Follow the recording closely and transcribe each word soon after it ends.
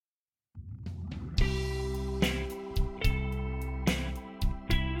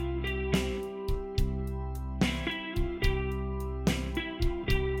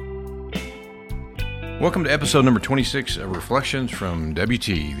Welcome to episode number 26 of Reflections from WT,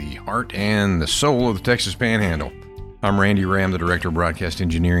 the heart and the soul of the Texas Panhandle. I'm Randy Ram, the Director of Broadcast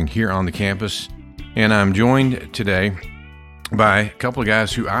Engineering here on the campus, and I'm joined today by a couple of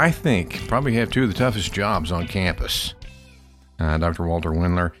guys who I think probably have two of the toughest jobs on campus. Dr. Walter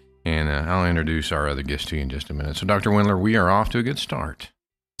Wendler, and I'll introduce our other guest to you in just a minute. So, Dr. Wendler, we are off to a good start.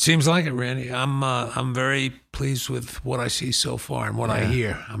 Seems like it, Randy. I'm very pleased with what I see so far and what I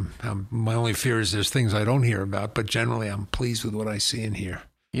hear. My only fear is there's things I don't hear about, but generally I'm pleased with what I see and hear.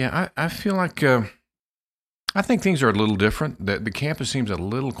 Yeah, I feel like I think things are a little different. The campus seems a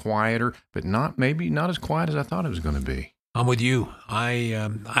little quieter, but maybe not as quiet as I thought it was going to be. I'm with you.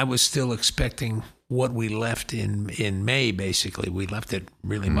 I was still expecting what we left in May. Basically, we left it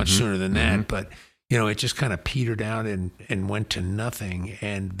really much sooner than that, but. You know, it just kind of petered out and went to nothing.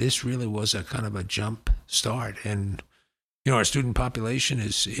 And this really was a kind of a jump start. And, you know, our student population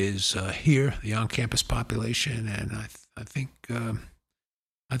is here, the on-campus population. And I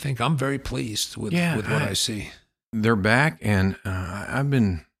think I'm very pleased with what I see. They're back, and I've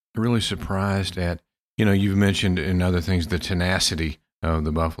been really surprised at, you know, you've mentioned in other things the tenacity of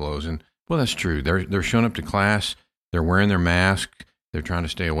the Buffaloes. And, well, that's true. They're showing up to class. They're wearing their mask. They're trying to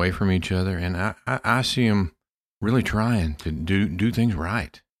stay away from each other, and I see them really trying to do things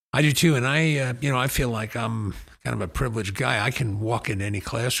right. I do too, and I feel like I'm kind of a privileged guy. I can walk into any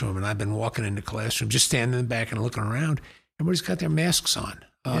classroom, and I've been walking into classrooms, just standing in the back and looking around. Everybody's got their masks on,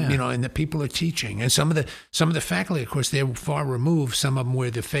 you know, and the people are teaching. And some of the faculty, of course, they're far removed. Some of them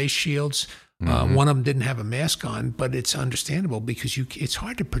wear the face shields. One of them didn't have a mask on, but it's understandable because it's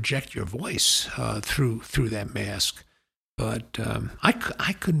hard to project your voice through that mask. But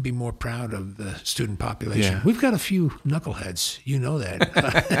I couldn't be more proud of the student population. Yeah. We've got a few knuckleheads, you know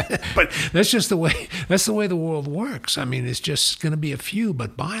that. But that's just the way the world works. I mean, it's just going to be a few,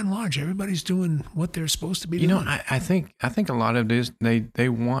 but by and large, everybody's doing what they're supposed to be doing. You know, I think a lot of it is they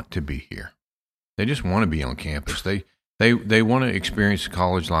want to be here. They just want to be on campus. They want to experience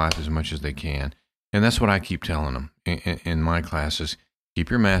college life as much as they can, and that's what I keep telling them in my classes.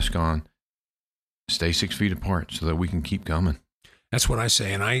 Keep your mask on. Stay 6 feet apart so that we can keep coming. That's what I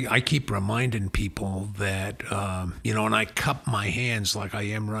say. And I keep reminding people that, you know, and I cup my hands like I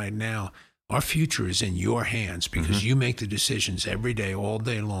am right now. Our future is in your hands because you make the decisions every day, all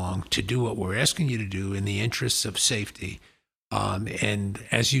day long to do what we're asking you to do in the interests of safety. And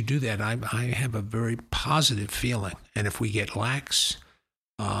as you do that, I have a very positive feeling. And if we get lax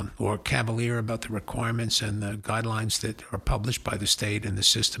or cavalier about the requirements and the guidelines that are published by the state and the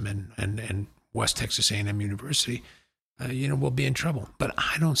system and West Texas A&M University, you know, we'll be in trouble. But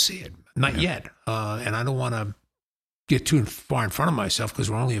I don't see it. Not yet. And I don't want to get too far in front of myself because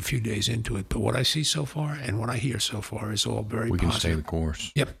we're only a few days into it. But what I see so far and what I hear so far is all very positive. We can stay the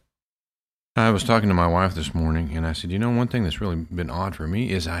course. Yep. I was talking to my wife this morning, and I said, you know, one thing that's really been odd for me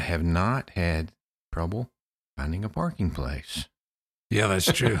is I have not had trouble finding a parking place. Yeah,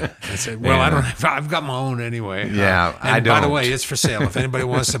 that's true. That's it. Well, I've got my own anyway. Yeah, I don't. By the way, it's for sale. If anybody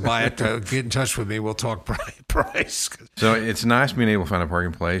wants to buy it, get in touch with me. We'll talk price. So it's nice being able to find a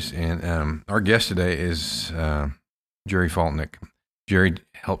parking place. And our guest today is Jerry Faltnick. Jerry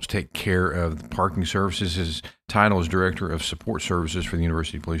helps take care of the parking services. His title is Director of Support Services for the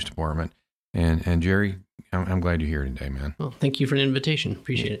University Police Department. And Jerry, I'm glad you're here today, man. Well, thank you for the invitation.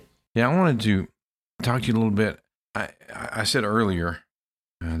 Appreciate it. Yeah, I wanted to talk to you a little bit. I said earlier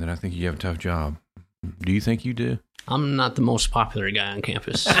that I think you have a tough job. Do you think you do? I'm not the most popular guy on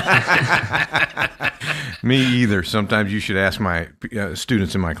campus. Me either. Sometimes you should ask my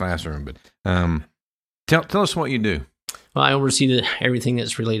students in my classroom. But tell us what you do. Well, I oversee everything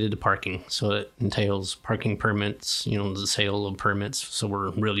that's related to parking. So it entails parking permits, you know, the sale of permits. So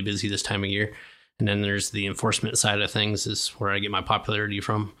we're really busy this time of year. And then there's the enforcement side of things is where I get my popularity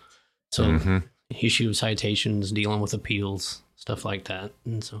from. So issue citations, dealing with appeals, stuff like that.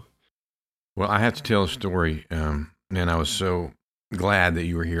 And so, well, I have to tell a story, and I was so glad that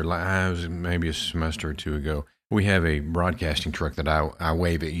you were here. I was maybe a semester or two ago. We have a broadcasting truck that I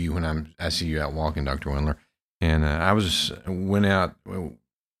wave at you when I see you out walking, Dr. Wendler. And I went out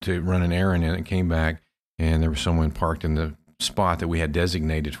to run an errand and came back, and there was someone parked in the spot that we had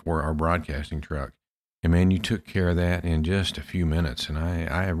designated for our broadcasting truck. And man, you took care of that in just a few minutes, and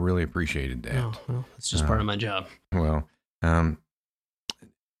I really appreciated that. Oh, well, it's just part of my job. Well,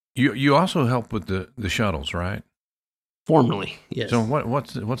 you also help with the shuttles, right? Formerly, yes. So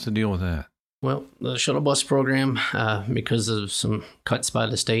what's the deal with that? Well, the shuttle bus program, because of some cuts by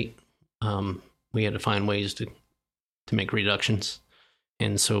the state, we had to find ways to make reductions.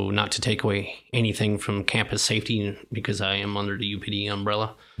 And so not to take away anything from campus safety, because I am under the UPD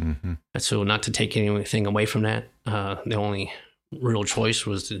umbrella. Mm-hmm. So not to take anything away from that. The only real choice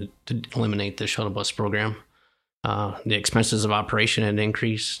was to eliminate the shuttle bus program. The expenses of operation had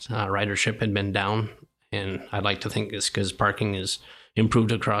increased. Ridership had been down. And I'd like to think it's because parking has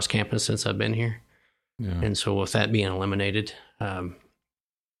improved across campus since I've been here. Yeah. And so with that being eliminated, but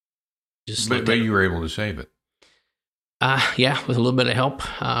you were able to save it. Yeah, with a little bit of help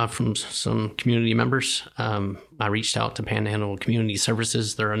from some community members. I reached out to Panhandle Community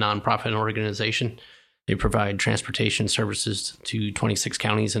Services. They're a nonprofit organization. They provide transportation services to 26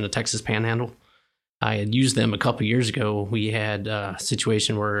 counties in the Texas Panhandle. I had used them a couple years ago. We had a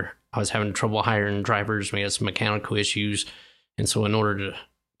situation where I was having trouble hiring drivers. We had some mechanical issues. And so in order to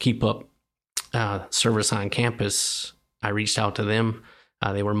keep up service on campus, I reached out to them.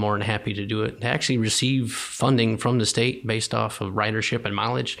 They were more than happy to do it. They actually receive funding from the state based off of ridership and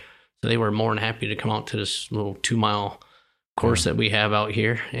mileage. So they were more than happy to come out to this little 2-mile course that we have out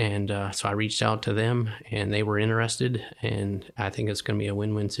here. And so I reached out to them, and they were interested. And I think it's going to be a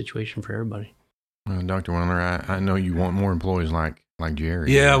win-win situation for everybody. Dr. Wendler, I know you want more employees like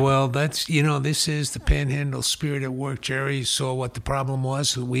Jerry. Yeah, well, that's, this is the Panhandle spirit at work. Jerry saw what the problem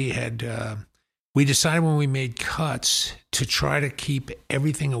was. We decided when we made cuts to try to keep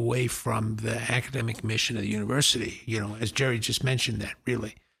everything away from the academic mission of the university, as Jerry just mentioned that,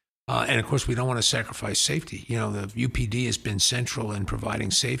 really. And, of course, we don't want to sacrifice safety. The UPD has been central in providing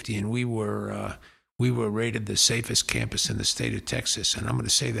safety, and we were rated the safest campus in the state of Texas. And I'm going to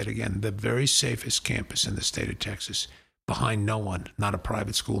say that again, the very safest campus in the state of Texas, behind no one, not a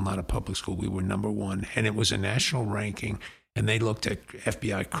private school, not a public school. We were number one, and it was a national ranking. And they looked at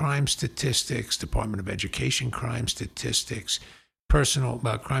FBI crime statistics, Department of Education crime statistics, personal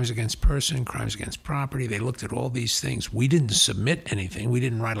crimes against person, crimes against property. They looked at all these things. We didn't submit anything. We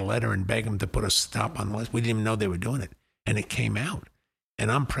didn't write a letter and beg them to put a stop on the list. We didn't even know they were doing it. And it came out. And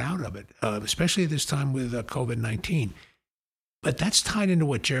I'm proud of it, especially at this time with COVID-19. But that's tied into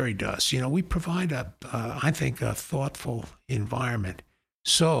what Jerry does. We provide I think, a thoughtful environment.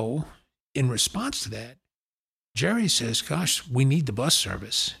 So in response to that, Jerry says, gosh, we need the bus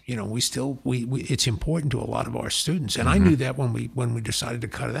service. It's important to a lot of our students. And I knew that when we decided to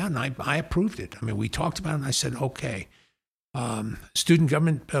cut it out, and I approved it. I mean, we talked about it, and I said, okay. Student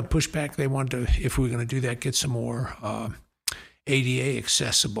government pushback, they wanted to, if we were going to do that, get some more ADA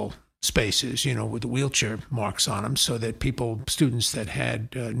accessible spaces, with the wheelchair marks on them, so that students that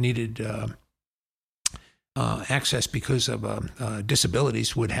had needed access because of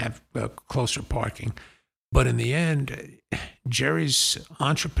disabilities would have closer parking. But in the end, Jerry's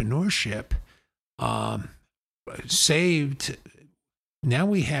entrepreneurship saved. Now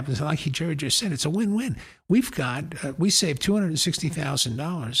we have, like Jerry just said, it's a win-win. We saved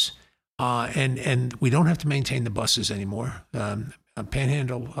 $260,000, and we don't have to maintain the buses anymore.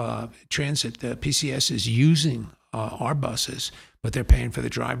 Panhandle Transit, the PCS, is using our buses, but they're paying for the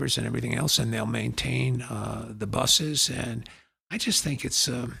drivers and everything else, and they'll maintain the buses. And I just think it's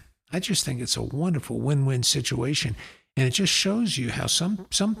a wonderful win-win situation. And it just shows you how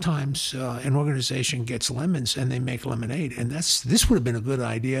sometimes an organization gets lemons and they make lemonade. And this would have been a good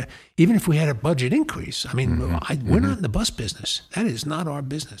idea, even if we had a budget increase. I mean, we're not in the bus business. That is not our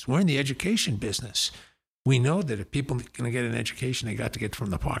business. We're in the education business. We know that if people are going to get an education, they got to get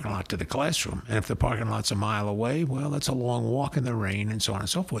from the parking lot to the classroom. And if the parking lot's a mile away, well, that's a long walk in the rain and so on and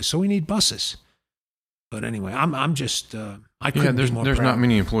so forth. So we need buses. But anyway, I'm just I couldn't be more there's proud. Not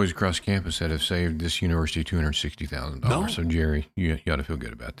many employees across campus that have saved this university $260,000. No. So Jerry, you got to feel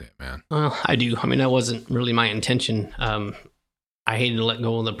good about that, man. Well, I do. I mean, that wasn't really my intention. I hated to let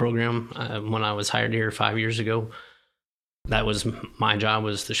go of the program when I was hired here 5 years ago. That was my job,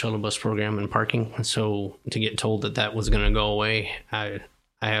 was the shuttle bus program and parking. And so to get told that was going to go away, I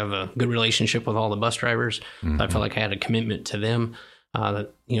have a good relationship with all the bus drivers. Mm-hmm. So I felt like I had a commitment to them.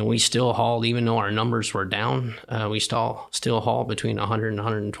 We still hauled, even though our numbers were down, we still haul between 100 and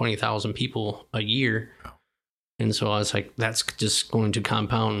 120,000 people a year. And so I was like, that's just going to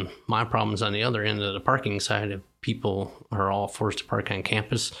compound my problems on the other end of the parking side. If people are all forced to park on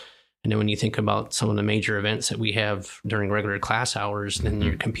campus. And then when you think about some of the major events that we have during regular class hours, then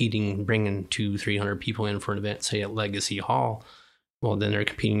you're competing, bringing 200-300 people in for an event, say at Legacy Hall. Well, then they're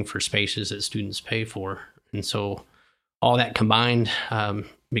competing for spaces that students pay for. And so all that combined,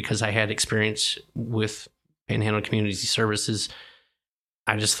 because I had experience with Panhandle Community Services,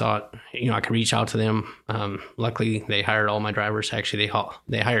 I just thought, I could reach out to them. Luckily, they hired all my drivers. Actually,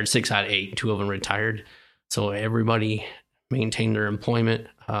 they hired 6 out of 8. 2 of them retired. So everybody maintained their employment.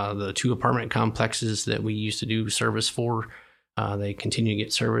 The 2 apartment complexes that we used to do service for, They continue to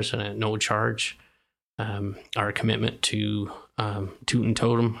get service and at no charge. Our commitment to Toot and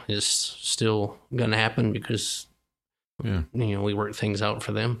Totem is still going to happen because we work things out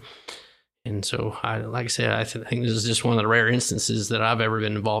for them. And so, like I said, I think this is just one of the rare instances that I've ever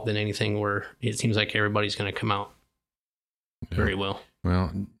been involved in anything where it seems like everybody's going to come out very well.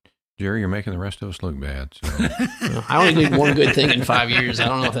 Well, Jerry, you're making the rest of us look bad. So. I only did one good thing in 5 years. I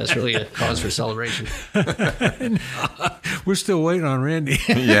don't know if that's really a cause for celebration. No, we're still waiting on Randy.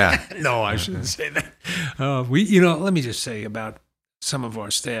 Yeah. No, I shouldn't say that. Let me just say about some of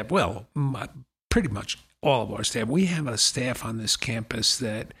our staff. Well, pretty much all of our staff. We have a staff on this campus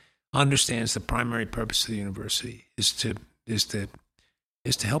that understands the primary purpose of the university is to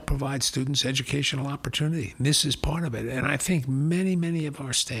help provide students educational opportunity. This is part of it. And I think many of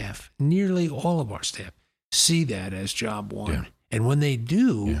our staff, nearly all of our staff, see that as job one. Yeah. And when they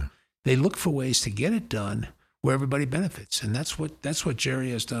do, they look for ways to get it done where everybody benefits. And that's what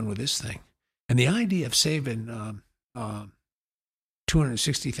Jerry has done with this thing. And the idea of saving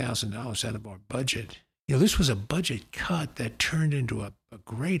 $260,000 out of our budget, this was a budget cut that turned into a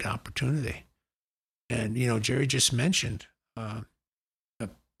great opportunity. And, Jerry just mentioned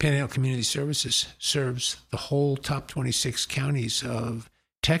Panhandle Community Services serves the whole top 26 counties of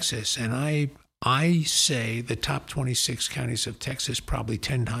Texas. And I say the top 26 counties of Texas probably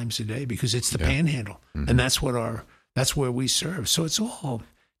 10 times a day because it's the Panhandle. Mm-hmm. And that's where we serve. So it's all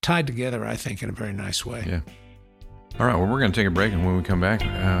tied together, I think, in a very nice way. Yeah. All right. Well, we're going to take a break. And when we come back,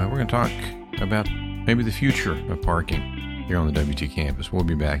 we're going to talk about maybe the future of parking here on the WT campus. We'll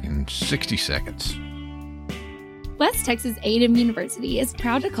be back in 60 seconds. West Texas A&M University is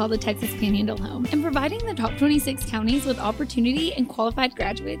proud to call the Texas Panhandle home, and providing the top 26 counties with opportunity and qualified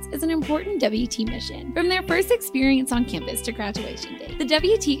graduates is an important WT mission. From their first experience on campus to graduation day, the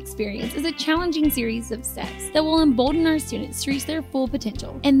WT experience is a challenging series of steps that will embolden our students to reach their full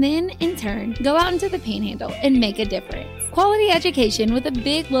potential, and then, in turn, go out into the Panhandle and make a difference. Quality education with a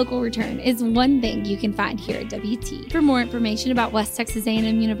big local return is one thing you can find here at WT. For more information about West Texas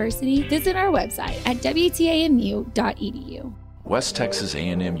A&M University, visit our website at WTAMU.edu. West Texas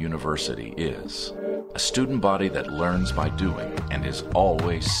A&M University is a student body that learns by doing and is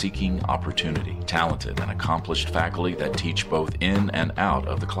always seeking opportunity. Talented and accomplished faculty that teach both in and out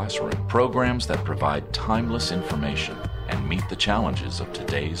of the classroom. Programs that provide timeless information and meet the challenges of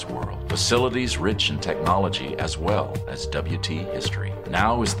today's world. Facilities rich in technology as well as WT history.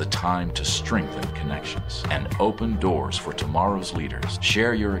 Now is the time to strengthen connections and open doors for tomorrow's leaders.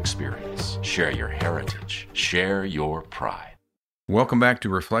 Share your experience, share your heritage, share your pride. Welcome back to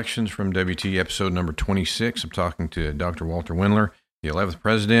Reflections from WT, episode number 26. I'm talking to Dr. Walter Wendler, the 11th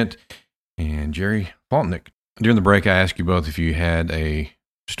president, and Jerry Faltnick. During the break, I asked you both if you had a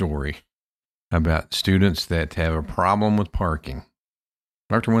story about students that have a problem with parking.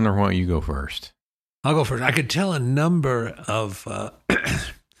 Dr. Wendler, why don't you go first? I'll go first. I could tell a number of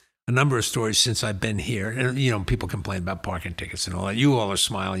stories since I've been here. And, people complain about parking tickets and all that. You all are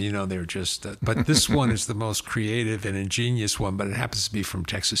smiling. They're just, but this one is the most creative and ingenious one, but it happens to be from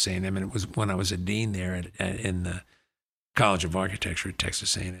Texas A&M. And it was when I was a dean there in the College of Architecture at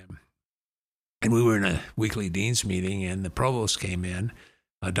Texas A&M. And we were in a weekly dean's meeting, and the provost came in.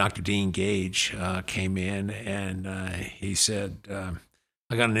 Dr. Dean Gage came in, and he said,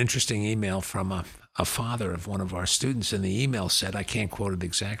 I got an interesting email from a father of one of our students, and the email said, I can't quote it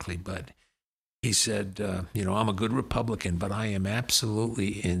exactly, but he said, I'm a good Republican, but I am absolutely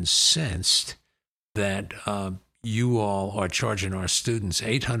incensed that you all are charging our students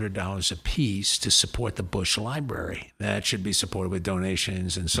 $800 apiece to support the Bush Library. That should be supported with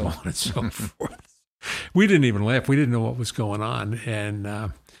donations and so on and so forth. We didn't even laugh. We didn't know what was going on. And,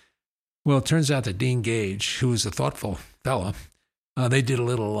 it turns out that Dean Gage, who was a thoughtful fella, they did a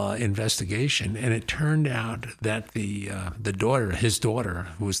little investigation, and it turned out that his daughter,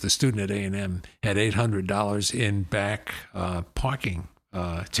 who was the student at A&M, had $800 in back parking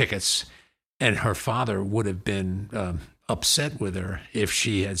tickets, and her father would have been upset with her if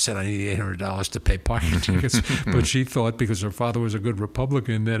she had said, I need $800 to pay parking tickets. But she thought because her father was a good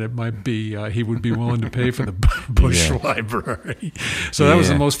Republican that it might be, he would be willing to pay for the Bush Library. So that was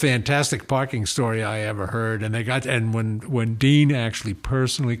the most fantastic parking story I ever heard. And when Dean actually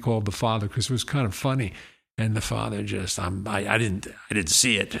personally called the father, because it was kind of funny, and the father just, I didn't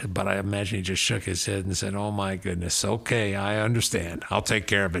see it, but I imagine he just shook his head and said, oh my goodness, okay, I understand. I'll take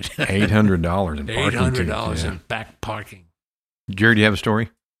care of it. $800 in parking $800 in back parking. Jerry, do you have a story?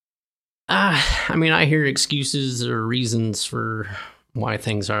 I hear excuses or reasons for why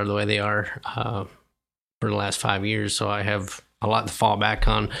things are the way they are for the last 5 years, so I have a lot to fall back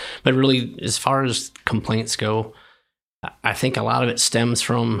on. But really, as far as complaints go, I think a lot of it stems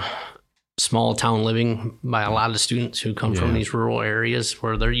from small town living by a lot of students who come from these rural areas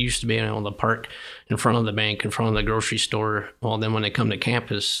where they're used to being able to park in front of the bank, in front of the grocery store. Well, then when they come to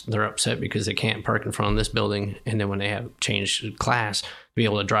campus, they're upset because they can't park in front of this building. And then when they have changed class, be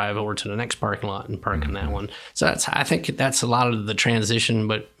able to drive over to the next parking lot and park in that one. So I think that's a lot of the transition.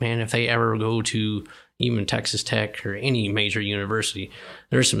 But man, if they ever go to even Texas Tech or any major university,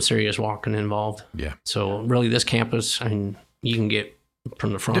 there's some serious walking involved. Yeah. So really this campus, I mean, you can get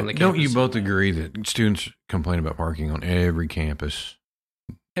from the front of the campus. Don't you both agree that students complain about parking on every campus,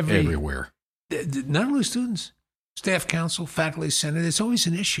 everywhere? Not only students, staff council, faculty senate, it's always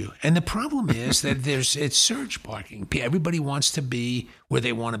an issue. And the problem is that it's surge parking. Everybody wants to be where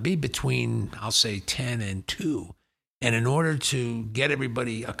they want to be between, I'll say, 10 and 2. And in order to get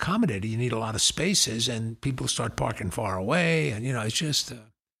everybody accommodated, you need a lot of spaces, and people start parking far away. And, it's just,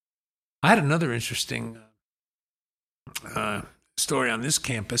 I had another interesting story on this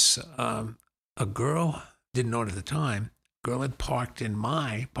campus. A girl, didn't know it at the time, girl had parked in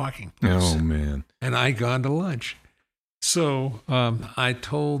my parking place. Oh, man. And I'd gone to lunch. So I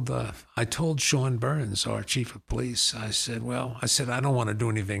told Sean Burns, our chief of police, I said, I don't want to do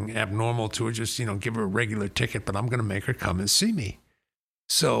anything abnormal to her, just, give her a regular ticket, but I'm going to make her come and see me.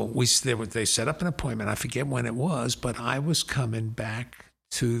 So they set up an appointment. I forget when it was, but I was coming back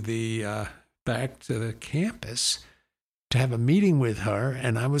to the campus to have a meeting with her,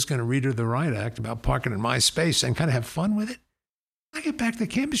 and I was going to read her the riot act about parking in my space and kind of have fun with it. I get back to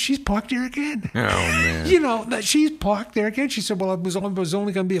campus, she's parked there again. Oh, man. That she's parked there again. She said, well, it was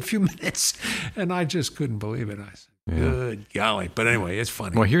only going to be a few minutes. And I just couldn't believe it. I said, good golly. But anyway, it's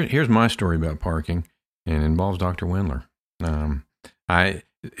funny. Well, here's my story about parking, and it involves Dr. Wendler.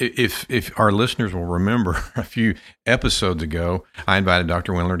 If our listeners will remember, a few episodes ago, I invited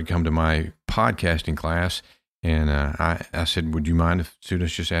Dr. Wendler to come to my podcasting class, and I said, would you mind if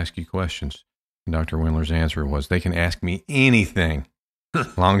students just ask you questions? And Dr. Wendler's answer was, they can ask me anything,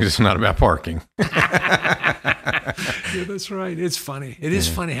 as long as it's not about parking. Yeah, that's right. It's funny. It is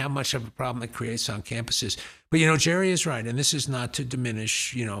funny how much of a problem it creates on campuses. But, Jerry is right, and this is not to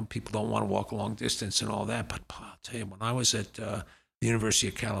diminish, people don't want to walk a long distance and all that. But I'll tell you, when I was at the University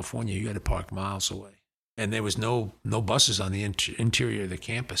of California, you had to park miles away. And there was no buses on the interior of the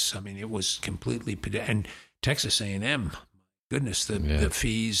campus. I mean, it was completely and Texas A&M, goodness, the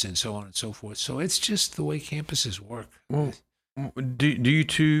fees and so on and so forth. So it's just the way campuses work. Well, do you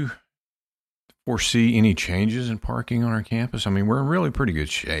two foresee any changes in parking on our campus? I mean, we're in really pretty good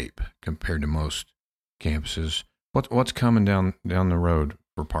shape compared to most campuses. What's coming down the road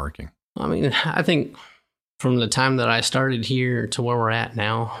for parking? I mean, I think from the time that I started here to where we're at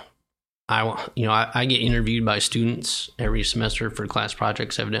now, I get interviewed by students every semester for class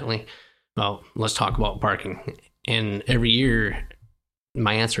projects, evidently. Well, let's talk about parking. And every year,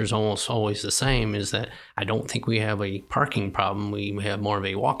 my answer is almost always the same, is that I don't think we have a parking problem. We have more of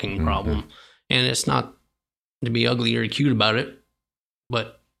a walking problem. And it's not to be ugly or cute about it,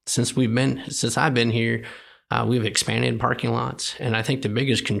 but since I've been here, we've expanded parking lots. And I think the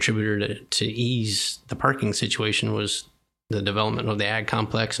biggest contributor to ease the parking situation was the development of the ag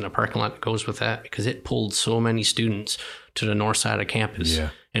complex and the parking lot that goes with that, because it pulled so many students to the north side of campus.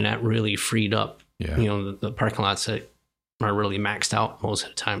 Yeah. And that really freed up the parking lots that are really maxed out most of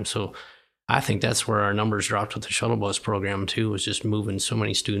the time. So I think that's where our numbers dropped with the shuttle bus program too, was just moving so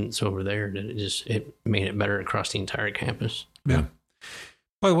many students over there that it made it better across the entire campus. Yeah.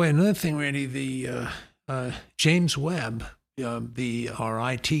 By the way, another thing, Randy, the James Webb,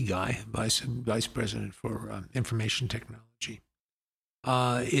 our IT guy, vice president for information technology,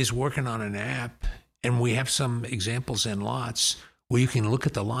 is working on an app, and we have some examples in lots where you can look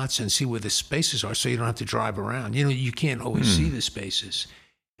at the lots and see where the spaces are, so you don't have to drive around. You can't always see the spaces.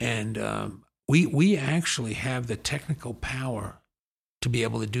 And we actually have the technical power to be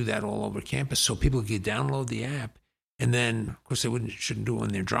able to do that all over campus, so people could download the app, and then, of course, they shouldn't do it when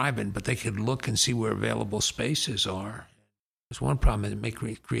they're driving, but they could look and see where available spaces are. There's one problem, it may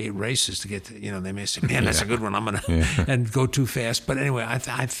create races to get to, they may say, man, that's a good one, I'm going to, and go too fast. But anyway, I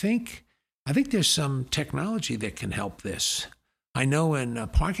think there's some technology that can help this. I know in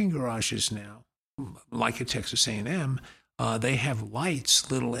parking garages now, like at Texas A&M, they have lights,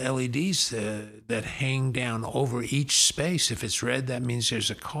 little LEDs that hang down over each space. If it's red, that means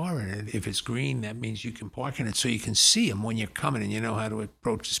there's a car in it. If it's green, that means you can park in it, so you can see them when you're coming and you know how to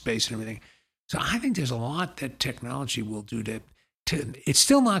approach the space and everything. So I think there's a lot that technology will do to it's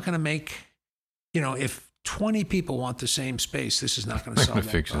still not going to make, if 20 people want the same space, this is not going to solve that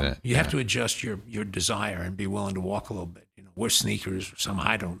fix problem. that. You have to adjust your desire and be willing to walk a little bit. Wear sneakers or something.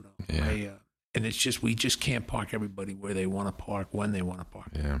 I don't know. Yeah. And it's just, we just can't park everybody where they want to park, when they want to park.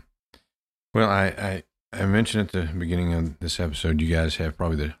 Yeah. Well, I mentioned at the beginning of this episode, you guys have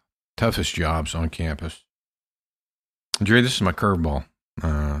probably the toughest jobs on campus. Jerry, this is my curveball.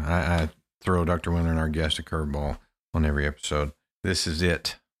 I throw Dr. Winter and our guest a curveball on every episode. This is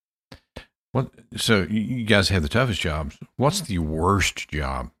it. So you guys have the toughest jobs. What's the worst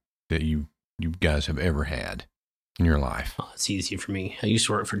job that you guys have ever had in your life? Oh, it's easy for me. I used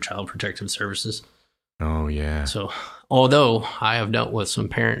to work for Child Protective Services. Oh, yeah. So, although I have dealt with some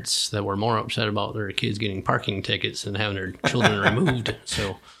parents that were more upset about their kids getting parking tickets and having their children removed.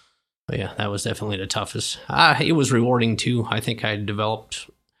 So, but yeah, that was definitely the toughest. It was rewarding too. I think I developed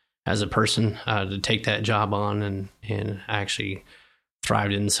as a person to take that job on, and actually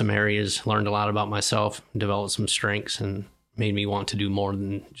thrived in some areas, learned a lot about myself, developed some strengths, and made me want to do more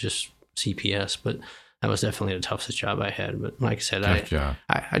than just CPS. But that was definitely the toughest job I had. But like I said,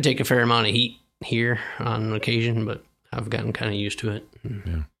 I take a fair amount of heat here on occasion, but I've gotten kind of used to it.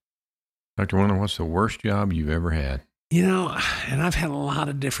 Yeah. Dr. Winter, what's the worst job you've ever had? You know, and I've had a lot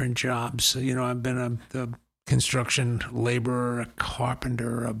of different jobs. You know, I've been a construction laborer, a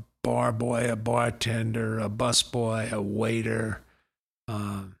carpenter, a bar boy, a bartender, a busboy, a waiter,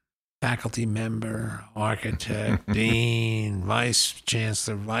 faculty member, architect, dean, vice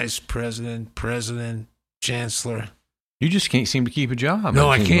chancellor, vice president, president, chancellor. You just can't seem to keep a job. No,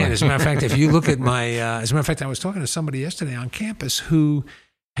 I can't. As a matter of fact, if you look at my, as a matter of fact, I was talking to somebody yesterday on campus who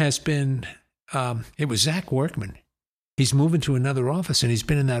has been, it was Zach Workman. He's moving to another office, and he's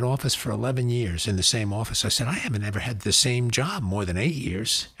been in that office for 11 years, in the same office. I said, I haven't ever had the same job more than 8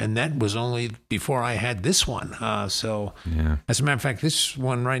 years, and that was only before I had this one. So, yeah. As a matter of fact, this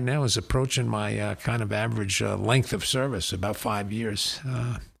one right now is approaching my kind of average length of service, about 5 years.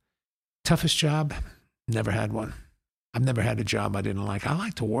 Toughest job? Never had one. I've never had a job I didn't like. I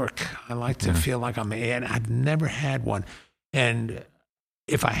like to work. I like to feel like I'm in. I've never had one. And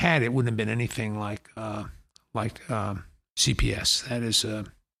if I had, it wouldn't have been anything like CPS. That is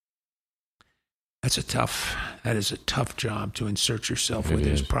a tough job to insert yourself where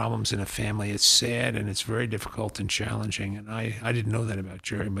there's problems in a family. It's sad, and it's very difficult and challenging. And I didn't know that about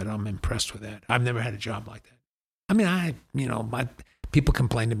Jerry, but I'm impressed with that. I've never had a job like that. I mean, people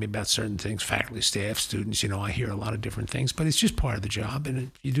complain to me about certain things, faculty, staff, students. You know, I hear a lot of different things, but it's just part of the job,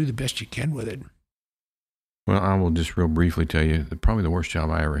 and you do the best you can with it. Well, I will just real briefly tell you that probably the worst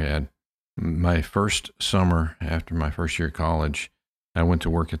job I ever had. My first summer after my first year of college, I went to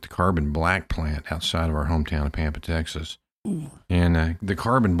work at the carbon black plant outside of our hometown of Pampa, Texas. Ooh. And the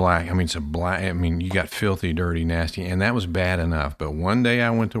carbon black, I mean, you got filthy, dirty, nasty, and that was bad enough. But one day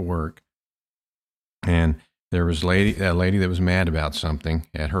I went to work, and there was a lady that was mad about something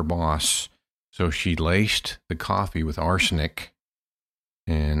at her boss. So she laced the coffee with arsenic,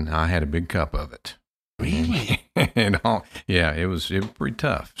 and I had a big cup of it. Really? Yeah, it was pretty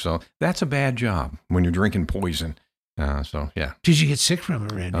tough. So that's a bad job when you're drinking poison. So yeah. Did you get sick from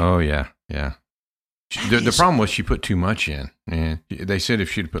it, Randy? Oh yeah. The problem was she put too much in, and they said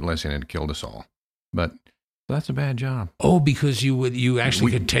if she'd put less in, it'd killed us all. But that's a bad job. Oh, because you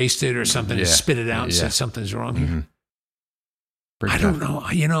actually could taste it or something and spit it out and said something's wrong here. Mm-hmm. I don't know.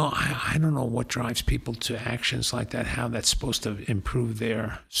 You know, I don't know what drives people to actions like that, how that's supposed to improve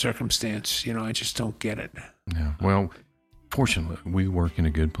their circumstance. You know, I just don't get it. Yeah. Well, fortunately, we work in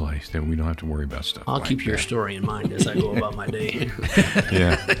a good place that we don't have to worry about stuff. I'll keep your story in mind as I go about my day.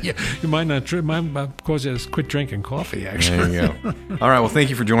 Yeah. You might not might cause you to quit drinking coffee, actually. There you go. All right. Well,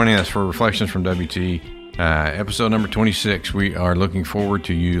 thank you for joining us for Reflections from WT. Episode number 26. We are looking forward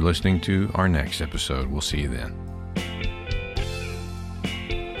to you listening to our next episode. We'll see you then.